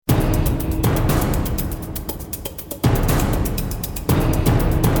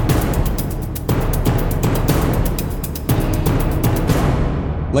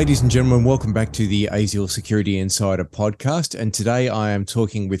Ladies and gentlemen, welcome back to the ASIAL Security Insider podcast. And today I am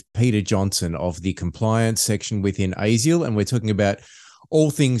talking with Peter Johnson of the compliance section within ASIAL, and we're talking about all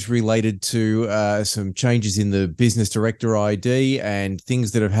things related to some changes in the business director ID and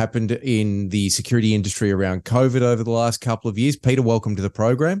things that have happened in the security industry around COVID over the last couple of years. Peter, welcome to the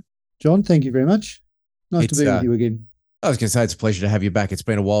program. John, thank you very much. Nice to It's be with you again. I was going to say it's a pleasure to have you back. It's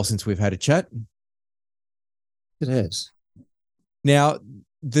been a while since we've had a chat. It has. Now,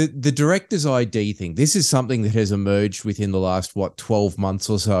 the director's ID thing, this is something that has emerged within the last, 12 months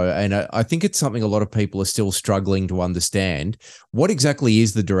or so. And I think it's something a lot of people are still struggling to understand. What exactly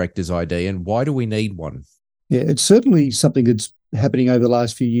is the director's ID and why do we need one? Yeah, it's certainly something that's happening over the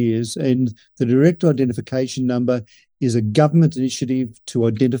last few years. And the director identification number is a government initiative to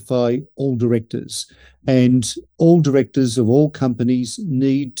identify all directors. And all directors of all companies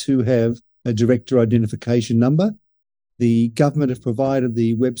need to have a director identification number. The government have provided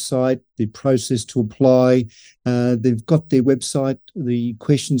the website, the process to apply. They've got their website, the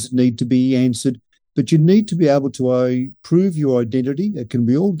questions that need to be answered, but you need to be able to prove your identity. It can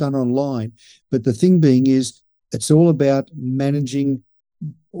be all done online. But the thing being is, it's all about managing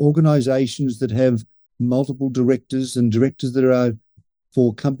organizations that have multiple directors and directors that are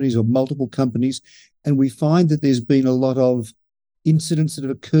for companies or multiple companies. And we find that there's been a lot of incidents that have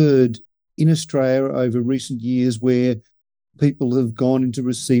occurred in Australia over recent years where people have gone into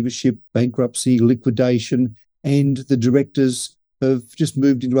receivership, bankruptcy, liquidation, and the directors have just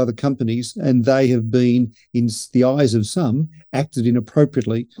moved into other companies and they have been, in the eyes of some, acted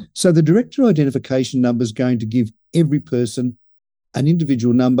inappropriately. So the director identification number is going to give every person an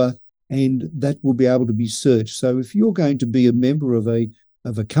individual number and that will be able to be searched. So if you're going to be a member of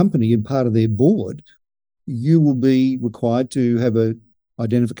a company and part of their board, you will be required to have an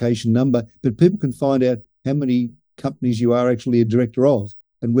identification number, but people can find out how many companies you are actually a director of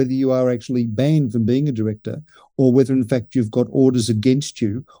and whether you are actually banned from being a director or whether in fact you've got orders against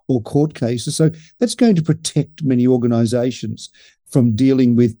you or court cases. So that's going to protect many organisations from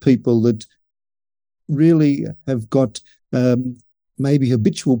dealing with people that really have got maybe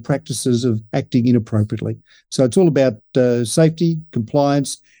habitual practices of acting inappropriately. So it's all about safety,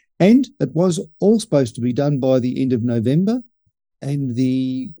 compliance, and it was all supposed to be done by the end of November, and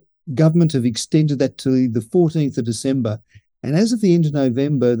the government have extended that to the 14th of December. And as of the end of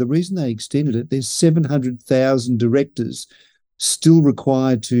November, the reason they extended it, there's 700,000 directors still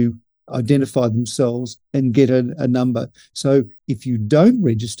required to identify themselves and get a number. So if you don't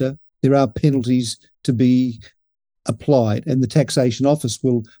register, there are penalties to be applied, and the taxation office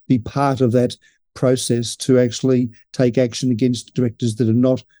will be part of that process to actually take action against directors that are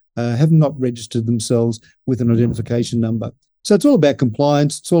not have not registered themselves with an identification number. So it's all about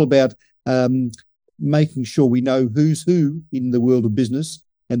compliance. It's all about making sure we know who's who in the world of business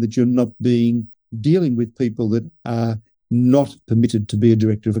and that you're not dealing with people that are not permitted to be a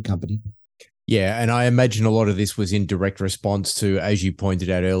director of a company. Yeah, and I imagine a lot of this was in direct response to, as you pointed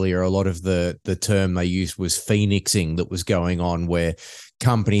out earlier, a lot of the term they used was phoenixing that was going on, where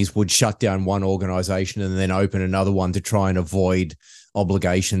companies would shut down one organization and then open another one to try and avoid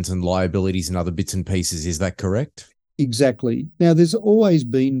obligations and liabilities and other bits and pieces. Is that correct? Exactly. Now, there's always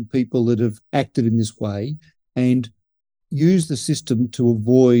been people that have acted in this way and used the system to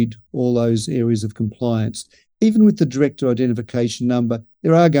avoid all those areas of compliance. Even with the director identification number,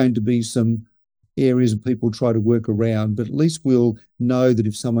 there are going to be some areas that people try to work around, but at least we'll know that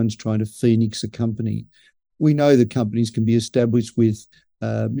if someone's trying to phoenix a company, we know that companies can be established with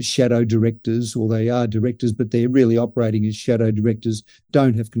shadow directors, or they are directors, but they're really operating as shadow directors,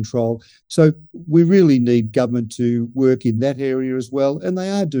 don't have control. So we really need government to work in that area as well. And they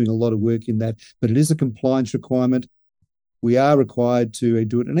are doing a lot of work in that, but it is a compliance requirement. We are required to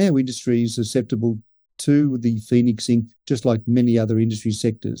do it. And our industry is susceptible to the phoenixing, just like many other industry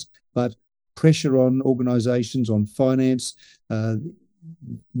sectors. But pressure on organisations, on finance,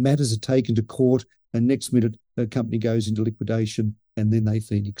 matters are taken to court, and next minute a company goes into liquidation and then they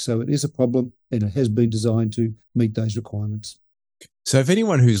phoenix. So it is a problem, and it has been designed to meet those requirements. So if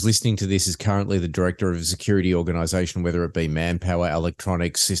anyone who's listening to this is currently the director of a security organization, whether it be manpower,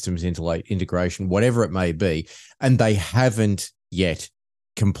 electronics, systems integration, whatever it may be, and they haven't yet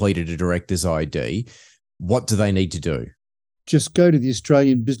completed a director's ID, what do they need to do? Just go to the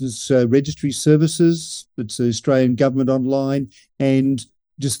Australian Business Registry Services. It's the Australian government online, and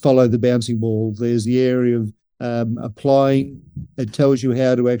just follow the bouncing ball. There's the area of applying. It tells you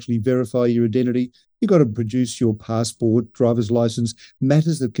how to actually verify your identity. You've got to produce your passport, driver's license,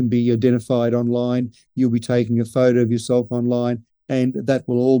 matters that can be identified online. You'll be taking a photo of yourself online, and that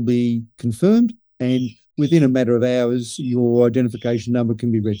will all be confirmed, and within a matter of hours, your identification number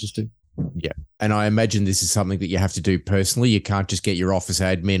can be registered. Yeah. And I imagine this is something that you have to do personally. You can't just get your office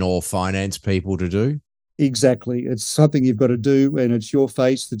admin or finance people to do. Exactly. It's something you've got to do, and it's your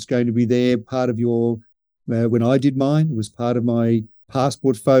face that's going to be there. Part of your, when I did mine, it was part of my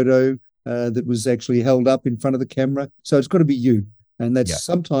passport photo that was actually held up in front of the camera. So it's got to be you. And that's Yeah.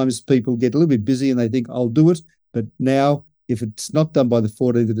 sometimes people get a little bit busy and they think, I'll do it. But now, if it's not done by the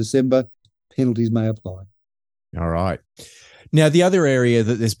 14th of December, penalties may apply. All right. Now, the other area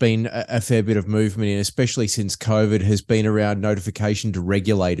that there's been a fair bit of movement in, especially since COVID, has been around notification to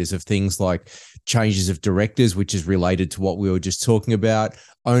regulators of things like changes of directors, which is related to what we were just talking about,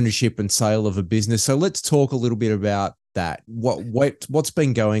 ownership and sale of a business. So let's talk a little bit about that. What's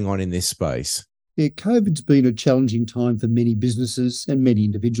been going on in this space? Yeah, COVID's been a challenging time for many businesses and many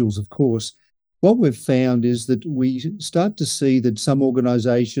individuals, of course. What we've found is that we start to see that some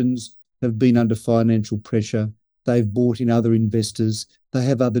organisations have been under financial pressure. They've brought in other investors. They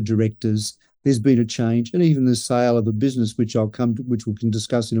have other directors. There's been a change, and even the sale of a business, which we can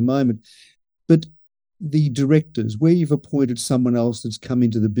discuss in a moment. But the directors, where you've appointed someone else that's come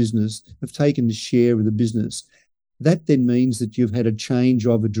into the business, have taken the share of the business. That then means that you've had a change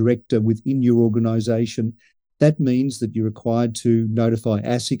of a director within your organisation. That means that you're required to notify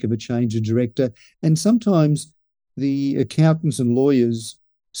ASIC of a change of director. And sometimes the accountants and lawyers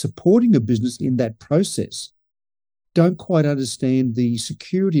supporting a business in that process don't quite understand the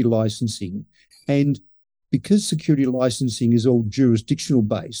security licensing. And because security licensing is all jurisdictional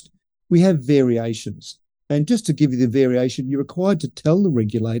based, we have variations. And just to give you the variation, you're required to tell the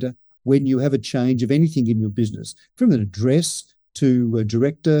regulator when you have a change of anything in your business, from an address to a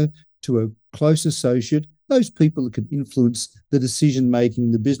director to a close associate, those people that can influence the decision-making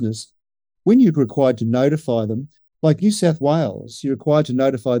in the business. When you're required to notify them, like New South Wales, you're required to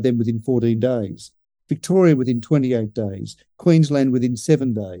notify them within 14 days. Victoria within 28 days, Queensland within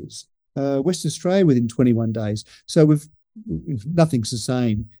 7 days, Western Australia within 21 days. So nothing's the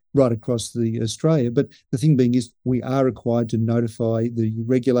same right across the Australia. But the thing being is we are required to notify the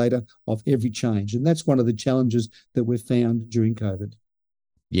regulator of every change. And that's one of the challenges that we've found during COVID.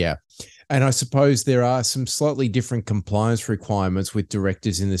 Yeah. And I suppose there are some slightly different compliance requirements with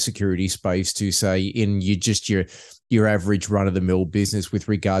directors in the security space to say in your average run-of-the-mill business with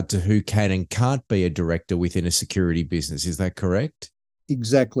regard to who can and can't be a director within a security business. Is that correct?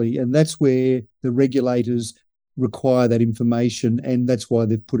 Exactly. And that's where the regulators require that information, and that's why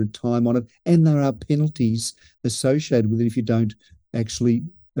they've put a time on it. And there are penalties associated with it if you don't actually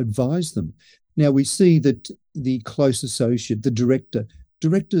advise them. Now, we see that the close associate, the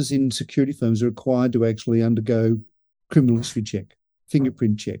directors in security firms are required to actually undergo criminal history check,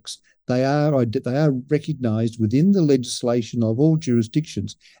 fingerprint checks. They are recognised within the legislation of all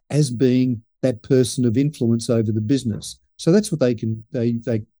jurisdictions as being that person of influence over the business. So that's what they can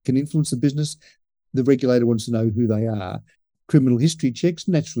influence the business. The regulator wants to know who they are. Criminal history checks,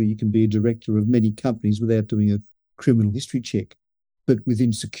 naturally you can be a director of many companies without doing a criminal history check. But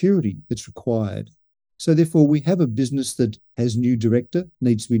within security, it's required. So therefore, we have a business that has new director,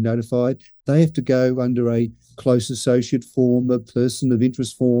 needs to be notified. They have to go under a close associate form, a person of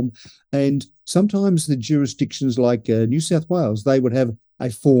interest form. And sometimes the jurisdictions like New South Wales, they would have a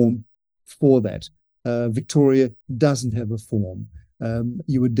form for that. Victoria doesn't have a form.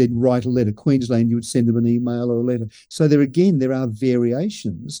 You would then write a letter. Queensland, you would send them an email or a letter. So there are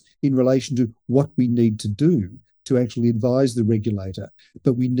variations in relation to what we need to do to actually advise the regulator,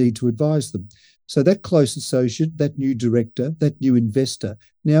 but we need to advise them. So that close associate, that new director, that new investor.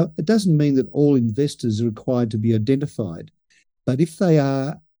 Now, it doesn't mean that all investors are required to be identified, but if they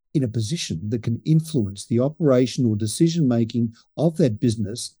are in a position that can influence the operation or decision-making of that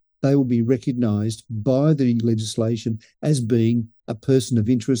business, they will be recognised by the legislation as being a person of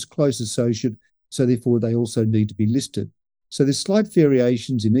interest, close associate, so therefore they also need to be listed. So there's slight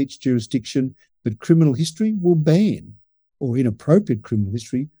variations in each jurisdiction, but criminal history will ban, or inappropriate criminal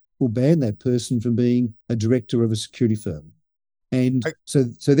history will ban that person from being a director of a security firm. And so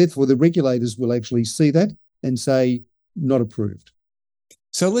therefore the regulators will actually see that and say, not approved.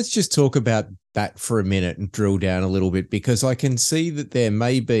 So let's just talk about that for a minute and drill down a little bit, because I can see that there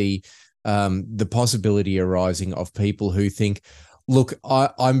may be the possibility arising of people who think, look,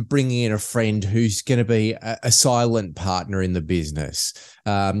 I'm bringing in a friend who's going to be a silent partner in the business.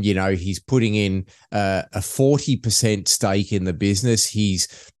 He's putting in a 40% stake in the business.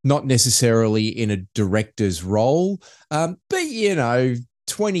 He's not necessarily in a director's role, but,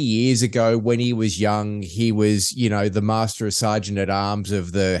 20 years ago when he was young, he was, the master of sergeant at arms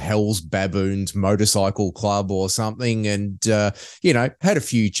of the Hell's Baboons Motorcycle Club or something, and, had a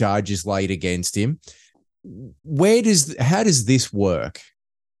few charges laid against him. how does this work?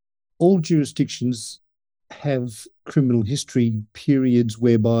 All jurisdictions have criminal history periods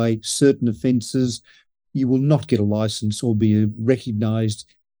whereby certain offences you will not get a licence or be recognised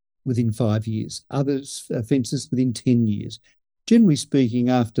within 5 years. Other offences within 10 years. Generally speaking,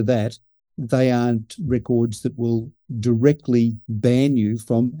 after that, they aren't records that will directly ban you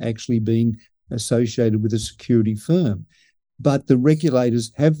from actually being associated with a security firm. But the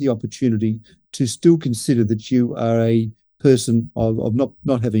regulators have the opportunity to still consider that you are a person of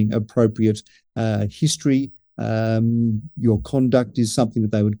not having appropriate history. Your conduct is something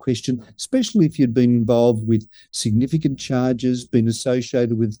that they would question, especially if you'd been involved with significant charges, been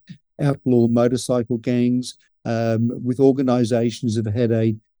associated with outlaw motorcycle gangs, with organisations that have had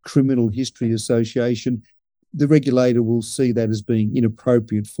a criminal history association. The regulator will see that as being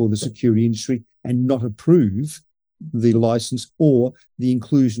inappropriate for the security industry and not approve the license or the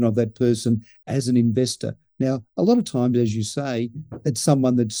inclusion of that person as an investor. Now, a lot of times, as you say, it's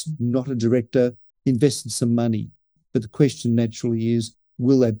someone that's not a director, invested some money. But the question naturally is,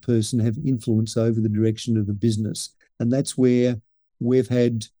 will that person have influence over the direction of the business? And that's where we've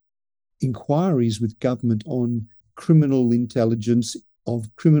had inquiries with government on criminal intelligence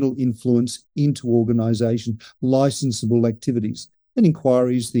of criminal influence into organisation, licensable activities. And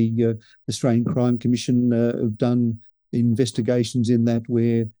inquiries, the Australian Crime Commission have done investigations in that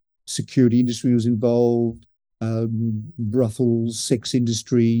where security industry was involved, brothels, sex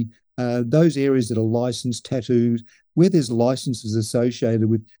industry, those areas that are licensed, tattooed, where there's licenses associated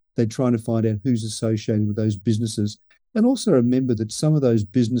with, they're trying to find out who's associated with those businesses. And also remember that some of those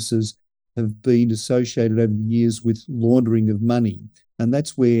businesses have been associated over the years with laundering of money. And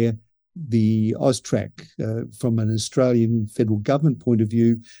that's where the AUSTRAC, from an Australian federal government point of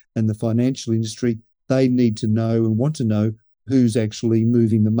view, and the financial industry, they need to know and want to know who's actually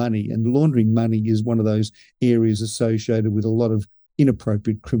moving the money. And laundering money is one of those areas associated with a lot of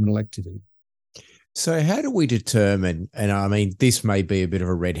inappropriate criminal activity. So how do we determine, and I mean, this may be a bit of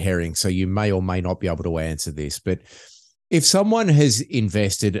a red herring, so you may or may not be able to answer this, but if someone has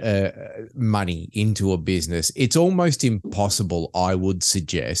invested money into a business, it's almost impossible, I would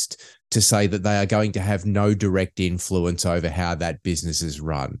suggest, to say that they are going to have no direct influence over how that business is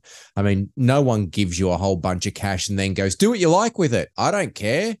run. I mean, no one gives you a whole bunch of cash and then goes, do what you like with it. I don't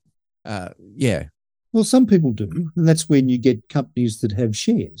care. Yeah. Well, some people do, and that's when you get companies that have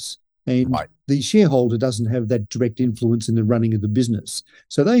shares. And Right. the shareholder doesn't have that direct influence in the running of the business.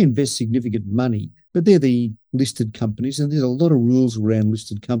 So they invest significant money, but they're the listed companies, and there's a lot of rules around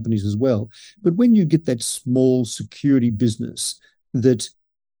listed companies as well. But when you get that small security business that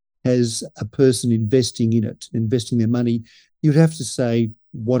has a person investing in it, investing their money, you'd have to say,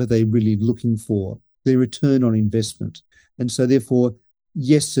 what are they really looking for? Their return on investment. And so therefore,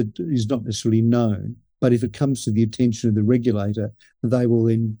 yes, it is not necessarily known, but if it comes to the attention of the regulator, they will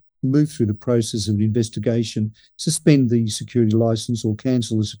then move through the process of an investigation, suspend the security license or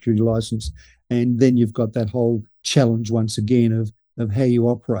cancel the security license, and then you've got that whole challenge once again of how you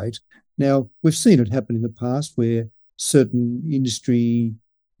operate. Now, we've seen it happen in the past where certain industry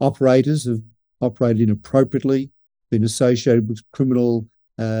operators have operated inappropriately, been associated with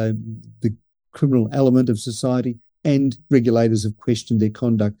the criminal element of society, and regulators have questioned their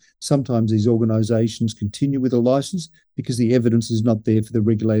conduct. Sometimes these organisations continue with a licence because the evidence is not there for the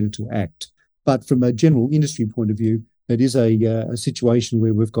regulator to act. But from a general industry point of view, it is a situation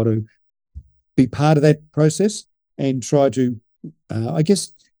where we've got to be part of that process and try to, I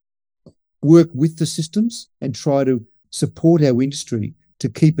guess, work with the systems and try to support our industry to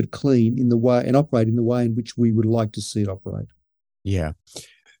keep it clean in the way and operate in the way in which we would like to see it operate. Yeah.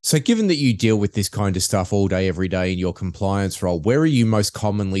 So given that you deal with this kind of stuff all day, every day in your compliance role, where are you most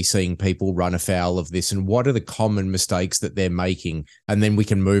commonly seeing people run afoul of this, and what are the common mistakes that they're making? And then we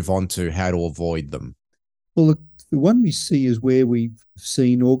can move on to how to avoid them. Well, the one we see is where we've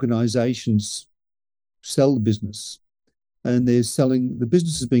seen organisations sell the business, and they're selling, the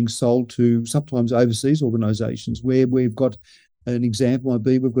business is being sold to sometimes overseas organisations where we've got an example might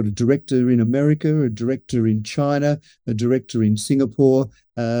be we've got a director in America, a director in China, a director in Singapore,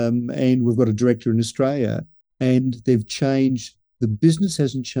 and we've got a director in Australia, and they've changed. The business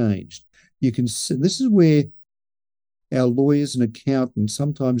hasn't changed. You can see, this is where our lawyers and accountants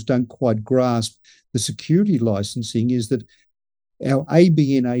sometimes don't quite grasp the security licensing, is that our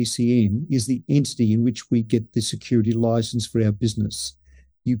ABN ACN is the entity in which we get the security license for our business.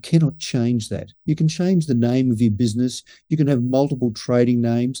 You cannot change that. You can change the name of your business. You can have multiple trading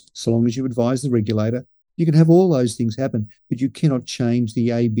names, so long as you advise the regulator. You can have all those things happen, but you cannot change the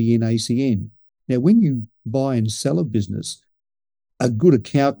ABN ACN. Now, when you buy and sell a business, a good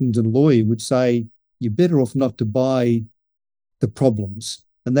accountant and lawyer would say, you're better off not to buy the problems.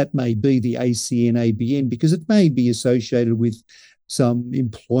 And that may be the ACN, ABN, because it may be associated with some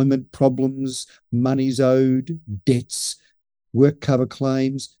employment problems, monies owed, debts, work cover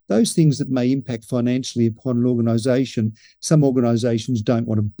claims, those things that may impact financially upon an organisation. Some organisations don't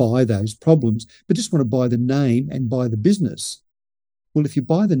want to buy those problems, but just want to buy the name and buy the business. Well, if you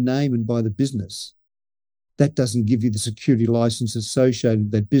buy the name and buy the business, that doesn't give you the security license associated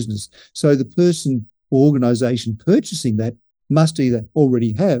with that business. So the person or organisation purchasing that must either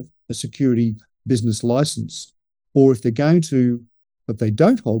already have a security business license, or if they don't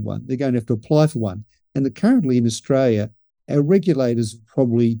hold one, they're going to have to apply for one. And currently in Australia, our regulators are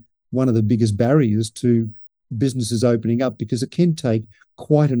probably one of the biggest barriers to businesses opening up, because it can take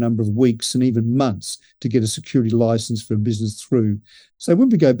quite a number of weeks and even months to get a security license for a business through. So when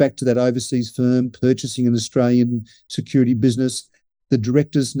we go back to that overseas firm purchasing an Australian security business, the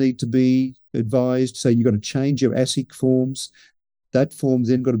directors need to be advised. So you've got to change your ASIC forms. That form's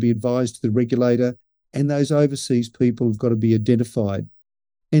then got to be advised to the regulator, and those overseas people have got to be identified.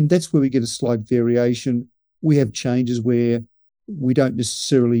 And that's where we get a slight variation. We have changes where we don't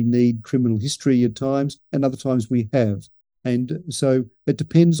necessarily need criminal history at times, and other times we have. And so it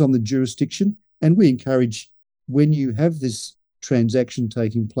depends on the jurisdiction. And we encourage, when you have this transaction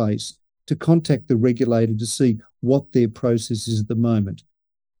taking place, to contact the regulator to see what their process is at the moment.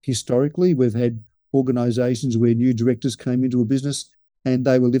 Historically, we've had organisations where new directors came into a business and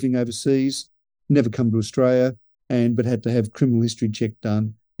they were living overseas, never come to Australia, but had to have criminal history check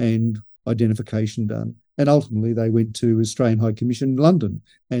done and identification done. And ultimately, they went to Australian High Commission in London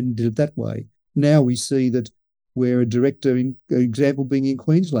and did it that way. Now we see that where a director, an example being in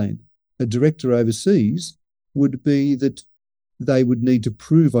Queensland, a director overseas would be that they would need to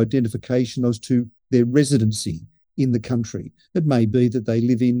prove identification as to their residency in the country. It may be that they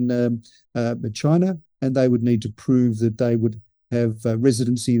live in China, and they would need to prove that they would have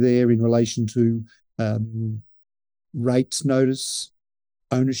residency there in relation to rates notice,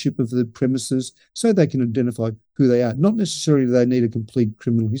 ownership of the premises, so they can identify who they are. Not necessarily do they need a complete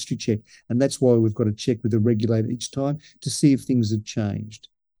criminal history check, and that's why we've got to check with the regulator each time to see if things have changed.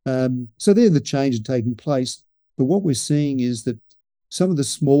 So they're the changes taking place. But what we're seeing is that some of the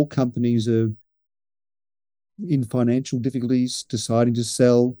small companies are in financial difficulties, deciding to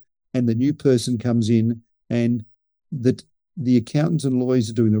sell, and the new person comes in, and that the accountants and lawyers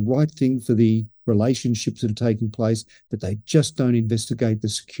are doing the right thing for the relationships that are taking place, but they just don't investigate the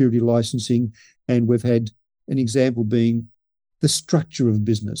security licensing. And we've had an example being the structure of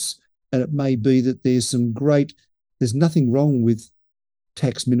business. And it may be that there's nothing wrong with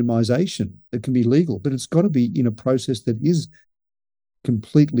tax minimisation. It can be legal, but it's got to be in a process that is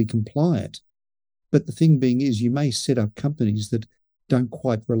completely compliant. But the thing being is, you may set up companies that don't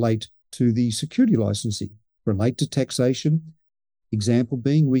quite relate to the security licensing, relate to taxation. Example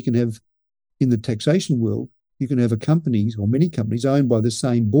being, we can have, in the taxation world, you can have a company or many companies owned by the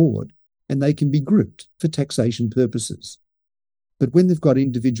same board, and they can be grouped for taxation purposes. But when they've got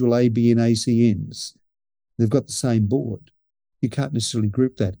individual ABN ACNs, they've got the same board. You can't necessarily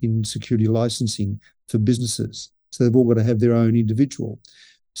group that in security licensing for businesses. So they've all got to have their own individual.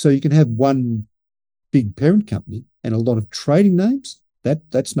 So you can have one big parent company and a lot of trading names,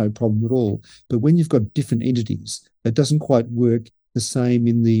 that's no problem at all. But when you've got different entities, it doesn't quite work the same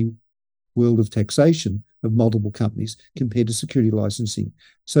in the world of taxation of multiple companies compared to security licensing.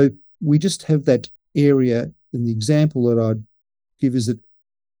 So we just have that area. And the example that I'd give is that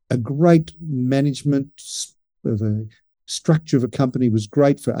a great management of a structure of a company was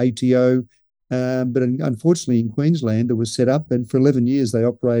great for ATO, but unfortunately in Queensland it was set up, and for 11 years they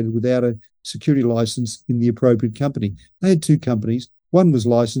operated without a security license in the appropriate company. They had two companies. One was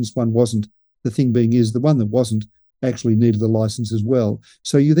licensed, one wasn't. The thing being is, the one that wasn't actually needed the license as well.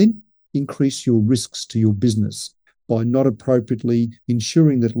 So you then increase your risks to your business by not appropriately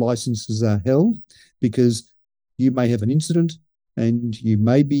ensuring that licenses are held, because you may have an incident and you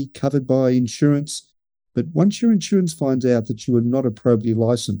may be covered by insurance. But once your insurance finds out that you are not appropriately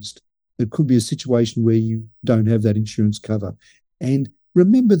licensed, it could be a situation where you don't have that insurance cover. And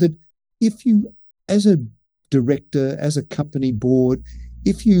remember that if you, as a director, as a company board,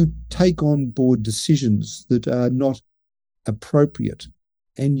 if you take on board decisions that are not appropriate,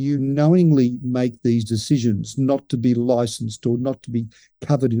 and you knowingly make these decisions not to be licensed or not to be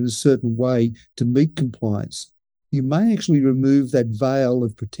covered in a certain way to meet compliance, you may actually remove that veil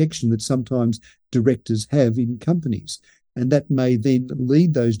of protection that sometimes directors have in companies. And that may then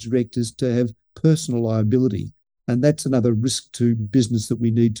lead those directors to have personal liability. And that's another risk to business that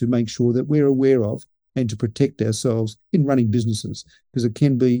we need to make sure that we're aware of and to protect ourselves in running businesses, because it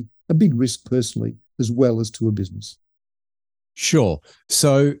can be a big risk personally as well as to a business. Sure.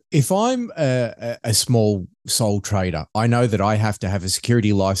 So if I'm a small sole trader, I know that I have to have a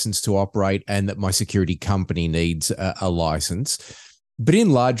security license to operate and that my security company needs a license. But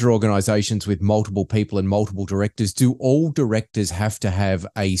in larger organizations with multiple people and multiple directors, do all directors have to have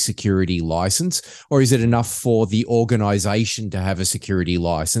a security license, or is it enough for the organization to have a security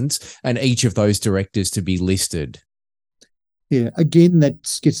license and each of those directors to be listed? Yeah, again,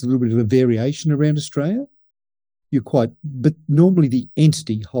 that gets a little bit of a variation around Australia. But normally the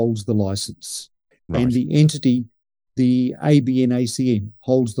entity holds the license, Right. and the entity, the ABN ACN,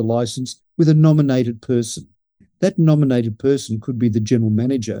 holds the license with a nominated person. That nominated person could be the general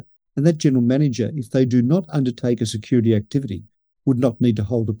manager, and that general manager, if they do not undertake a security activity, would not need to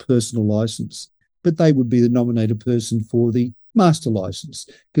hold a personal license, but they would be the nominated person for the master license.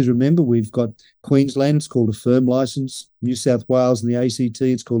 Because remember, we've got Queensland, it's called a firm license. New South Wales and the ACT,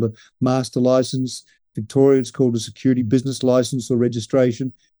 it's called a master license. Victoria, it's called a security business license or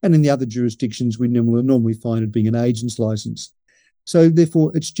registration. And in the other jurisdictions, we normally find it being an agent's license. So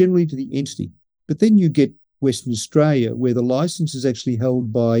therefore, it's generally to the entity. But then you get Western Australia, where the license is actually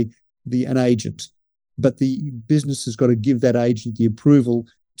held by an agent, but the business has got to give that agent the approval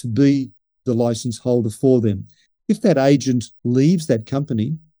to be the license holder for them. If that agent leaves that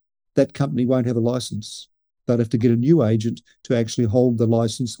company won't have a license. They'll have to get a new agent to actually hold the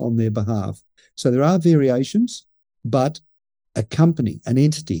license on their behalf. So there are variations, but a company, an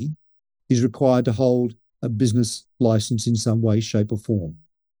entity, is required to hold a business license in some way, shape, or form.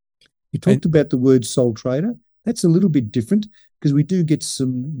 You talked about the word sole trader. That's a little bit different because we do get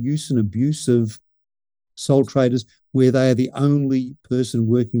some use and abuse of sole traders where they are the only person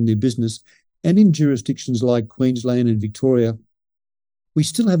working their business. And in jurisdictions like Queensland and Victoria, we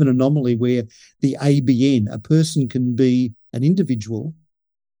still have an anomaly where the ABN, a person can be an individual,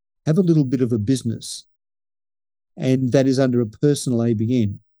 have a little bit of a business, and that is under a personal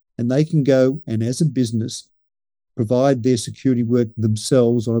ABN. And they can go and, as a business, provide their security work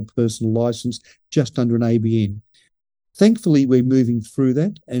themselves on a personal license just under an ABN. Thankfully, we're moving through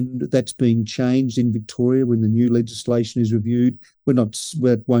that, and that's being changed in Victoria when the new legislation is reviewed.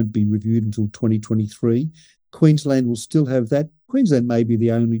 It won't be reviewed until 2023. Queensland will still have that. Queensland may be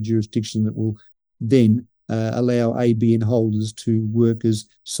the only jurisdiction that will then allow ABN holders to work as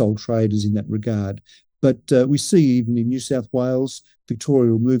sole traders in that regard. But we see even in New South Wales,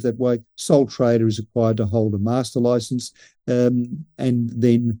 Victoria will move that way. Sole trader is required to hold a master license, and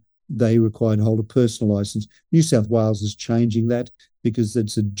then they are required to hold a personal license. New South Wales is changing that because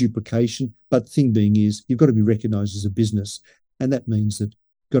it's a duplication. But the thing being is you've got to be recognised as a business, and that means that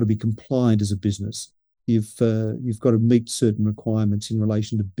you've got to be compliant as a business. You've got to meet certain requirements in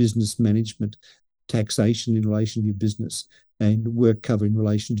relation to business management, taxation in relation to your business, and work cover in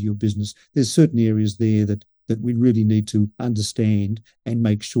relation to your business. There's certain areas there that we really need to understand and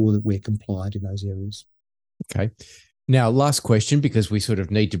make sure that we're compliant in those areas. Okay. Now, last question, because we sort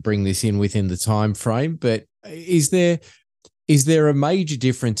of need to bring this in within the time frame, but is there a major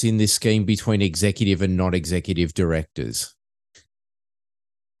difference in this scheme between executive and non-executive directors?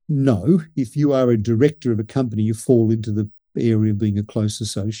 No. If you are a director of a company, you fall into the area of being a close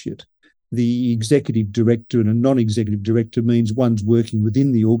associate. The executive director and a non-executive director means one's working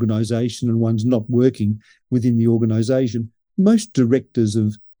within the organisation and one's not working within the organisation. Most directors are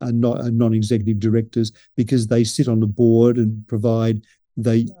non-executive directors because they sit on the board and provide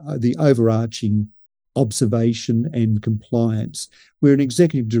the overarching observation and compliance, where an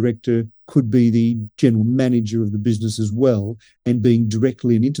executive director could be the general manager of the business as well, and being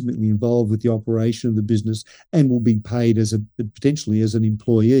directly and intimately involved with the operation of the business, and will be paid potentially as an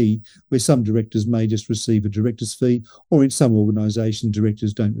employee, where some directors may just receive a director's fee, or in some organisations,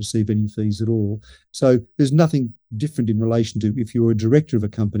 directors don't receive any fees at all. So there's nothing different in relation to if you're a director of a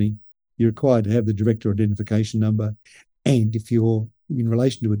company, you're required to have the director identification number, and if you're in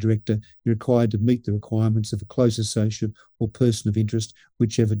relation to a director, you're required to meet the requirements of a close associate or person of interest,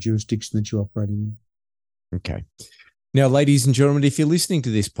 whichever jurisdiction that you're operating in. Okay. Now, ladies and gentlemen, if you're listening to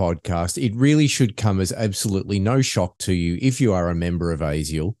this podcast, it really should come as absolutely no shock to you, if you are a member of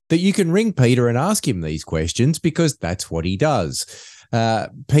ASIAL, that you can ring Peter and ask him these questions, because that's what he does.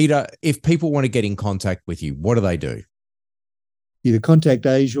 Peter, if people want to get in contact with you, what do they do? Either contact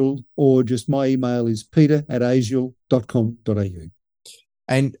ASIAL, or just my email is peter@asial.com.au.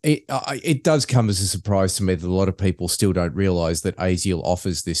 And it does come as a surprise to me that a lot of people still don't realise that ASIAL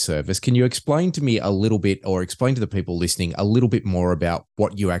offers this service. Can you explain to me a little bit, or explain to the people listening a little bit more about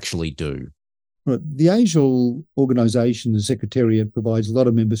what you actually do? Right. The ASIAL organisation, the Secretariat, provides a lot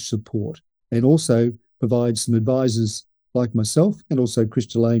of member support, and also provides some advisors like myself and also Chris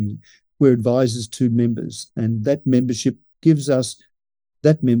Delaney. we're advisors to members, and that membership gives us,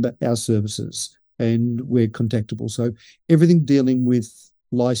 that member, our services, and we're contactable. So everything dealing with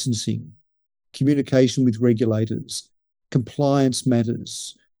licensing, communication with regulators, compliance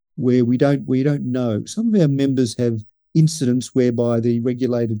matters, where we don't know. Some of our members have incidents whereby the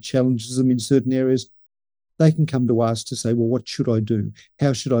regulator challenges them in certain areas. They can come to us to say, well, what should I do?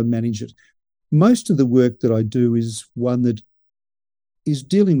 How should I manage it? Most of the work that I do is one that is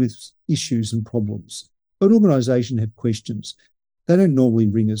dealing with issues and problems. An organisation have questions. They don't normally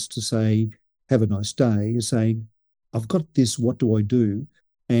ring us to say, have a nice day. They're saying, I've got this, what do I do?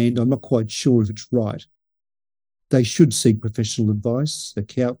 And I'm not quite sure if it's right. They should seek professional advice,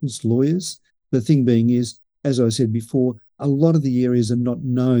 accountants, lawyers. The thing being is, as I said before, a lot of the areas are not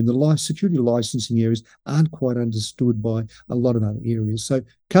known. The security licensing areas aren't quite understood by a lot of other areas. So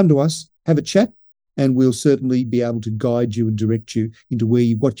come to us, have a chat, and we'll certainly be able to guide you and direct you into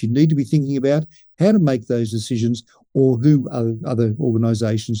what you need to be thinking about, how to make those decisions, or who are other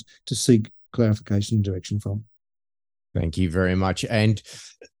organisations to seek clarification and direction from. Thank you very much. And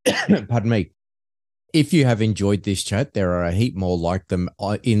pardon me. If you have enjoyed this chat, there are a heap more like them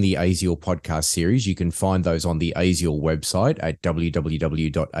in the ASIAL podcast series. You can find those on the ASIAL website at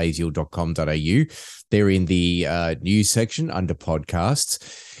www.asial.com.au. They're in the news section under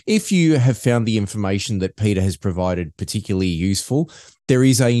podcasts. If you have found the information that Peter has provided particularly useful, there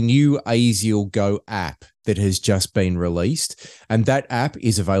is a new ASIAL Go app that has just been released, and that app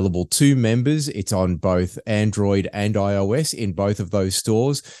is available to members. It's on both Android and iOS in both of those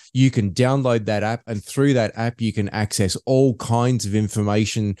stores. You can download that app, and through that app, you can access all kinds of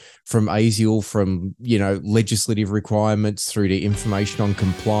information from ASIAL, from, legislative requirements through to information on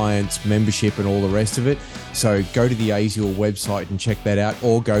compliance, membership, and all the rest of it. So go to the ASIAL website and check that out,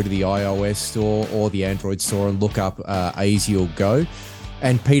 or go to the iOS store or the Android store and look up ASIAL Go.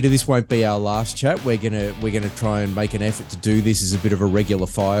 And Peter, this won't be our last chat. We're gonna try and make an effort to do this as a bit of a regular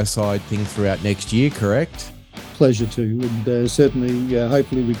fireside thing throughout next year, correct? Pleasure to, and certainly,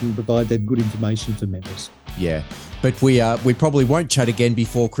 hopefully, we can provide that good information for members. Yeah, but we probably won't chat again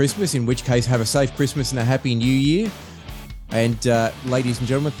before Christmas. In which case, have a safe Christmas and a happy New Year. And ladies and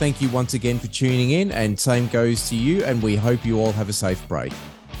gentlemen, thank you once again for tuning in. And same goes to you. And we hope you all have a safe break.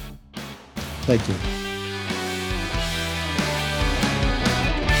 Thank you.